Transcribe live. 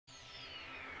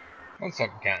What's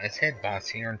up guys, HeadBoss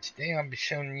here, and today I'll be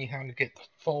showing you how to get the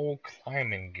full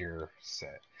climbing gear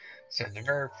set. So the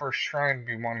very first shrine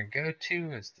we want to go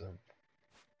to is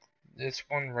this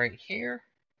one right here,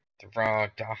 the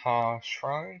Daha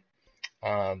shrine.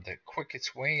 The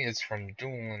quickest way is from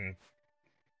Dueling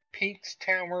Peaks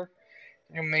Tower.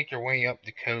 You'll make your way up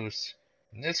the coast.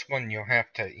 And this one you'll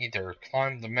have to either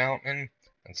climb the mountain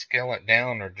and scale it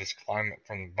down, or just climb it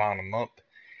from the bottom up.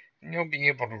 And you'll be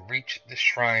able to reach the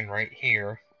shrine right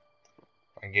here.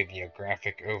 I'll give you a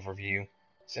graphic overview.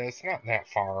 So it's not that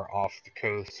far off the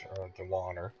coast or the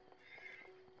water.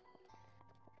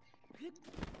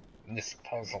 This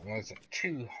puzzle isn't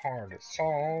too hard to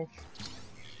solve.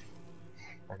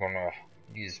 We're going to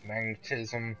use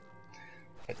magnetism,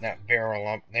 put that barrel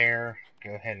up there,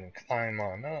 go ahead and climb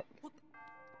on up.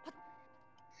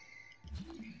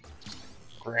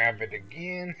 Grab it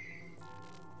again.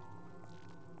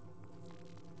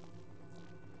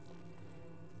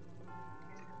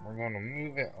 We're going to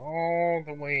move it all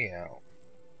the way out.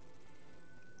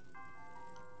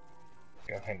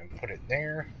 Go ahead and put it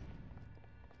there.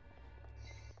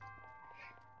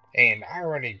 And I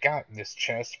already got this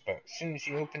chest, but as soon as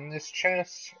you open this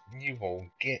chest, you will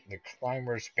get the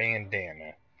climber's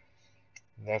bandana.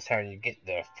 That's how you get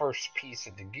the first piece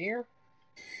of the gear.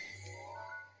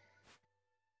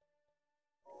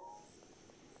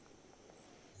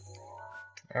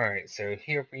 Alright, so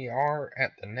here we are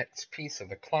at the next piece of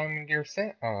the climbing gear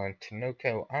set on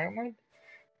Tinoko Island,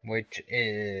 which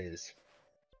is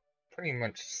pretty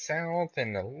much south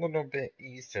and a little bit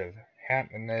east of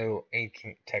Hateno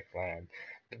Ancient Tech Lab.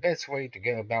 The best way to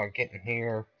go about getting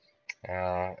here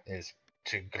is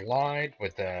to glide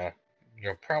with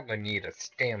you'll probably need a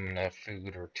stamina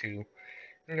food or two,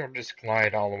 and you'll just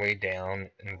glide all the way down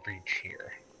and reach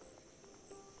here.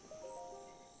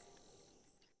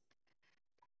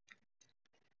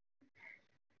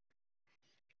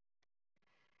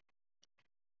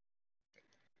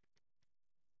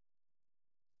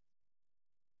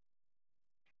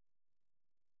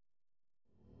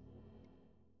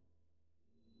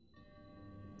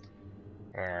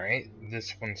 Alright,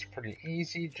 this one's pretty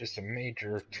easy, just a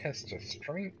major test of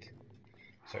strength.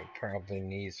 So probably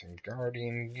need some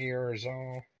guardian gear is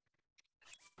all.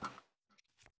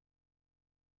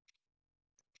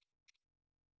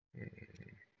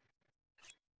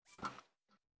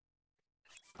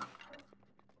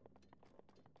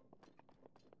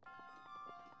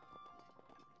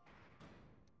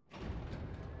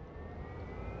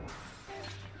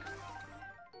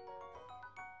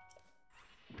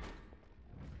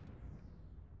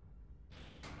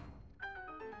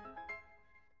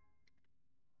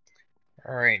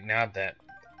 Alright, now that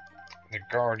the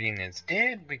guardian is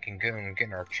dead, we can go and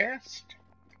get our chest.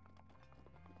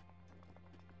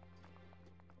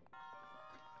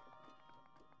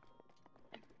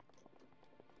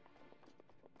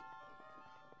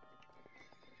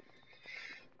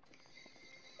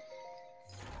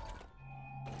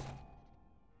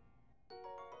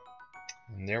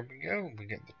 And there we go, we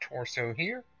get the torso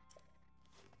here.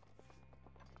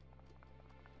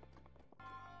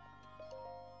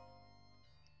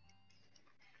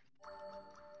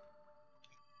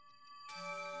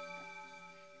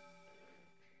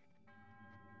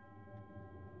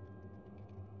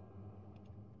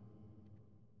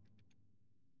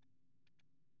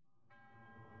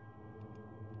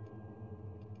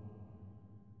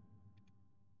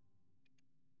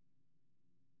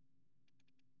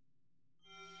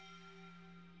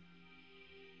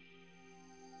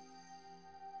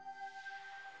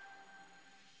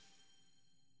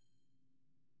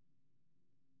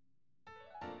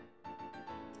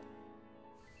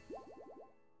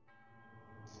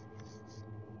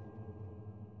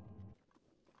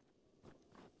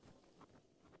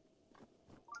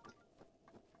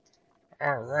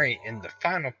 Alright, and the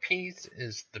final piece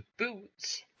is the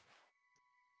boots,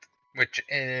 which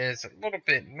is a little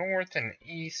bit north and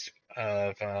east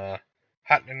of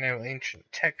Hateno Ancient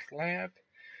Tech Lab.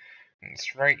 And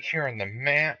it's right here on the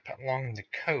map along the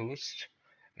coast,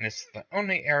 and it's the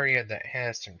only area that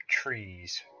has some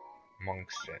trees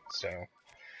amongst it, so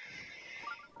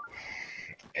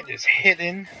it is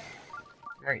hidden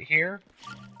right here.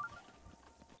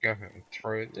 Go ahead and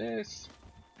throw this.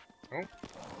 Oh.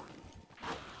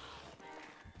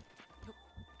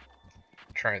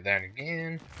 Try that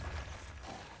again.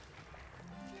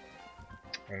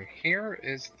 And here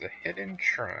is the hidden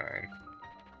shrine.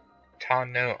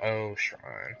 Tano-O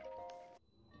shrine.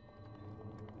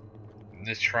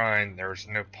 This shrine, there's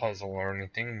no puzzle or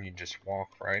anything, you just walk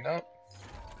right up.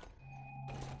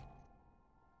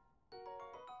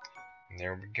 And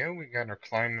there we go, we got our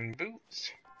climbing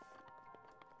boots.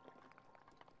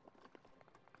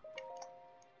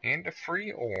 And a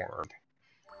free orb.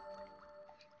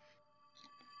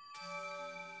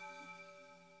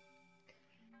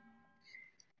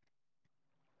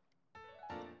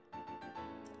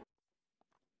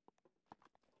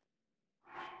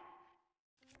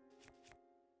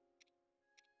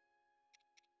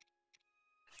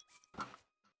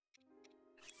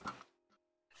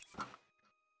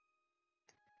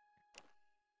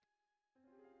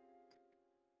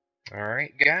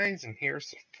 Alright guys, and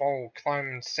here's the fall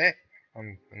climbing set.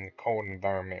 I'm in the cold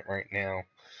environment right now,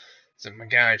 so my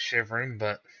guy's shivering,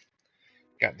 but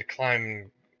got the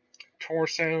climbing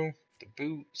torso, the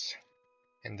boots,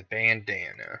 and the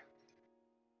bandana.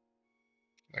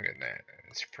 Look at that,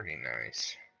 it's pretty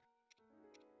nice.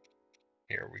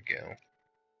 Here we go.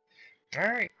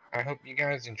 Alright, I hope you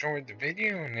guys enjoyed the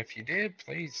video, and if you did,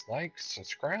 please like,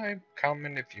 subscribe,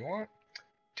 comment if you want.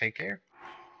 Take care.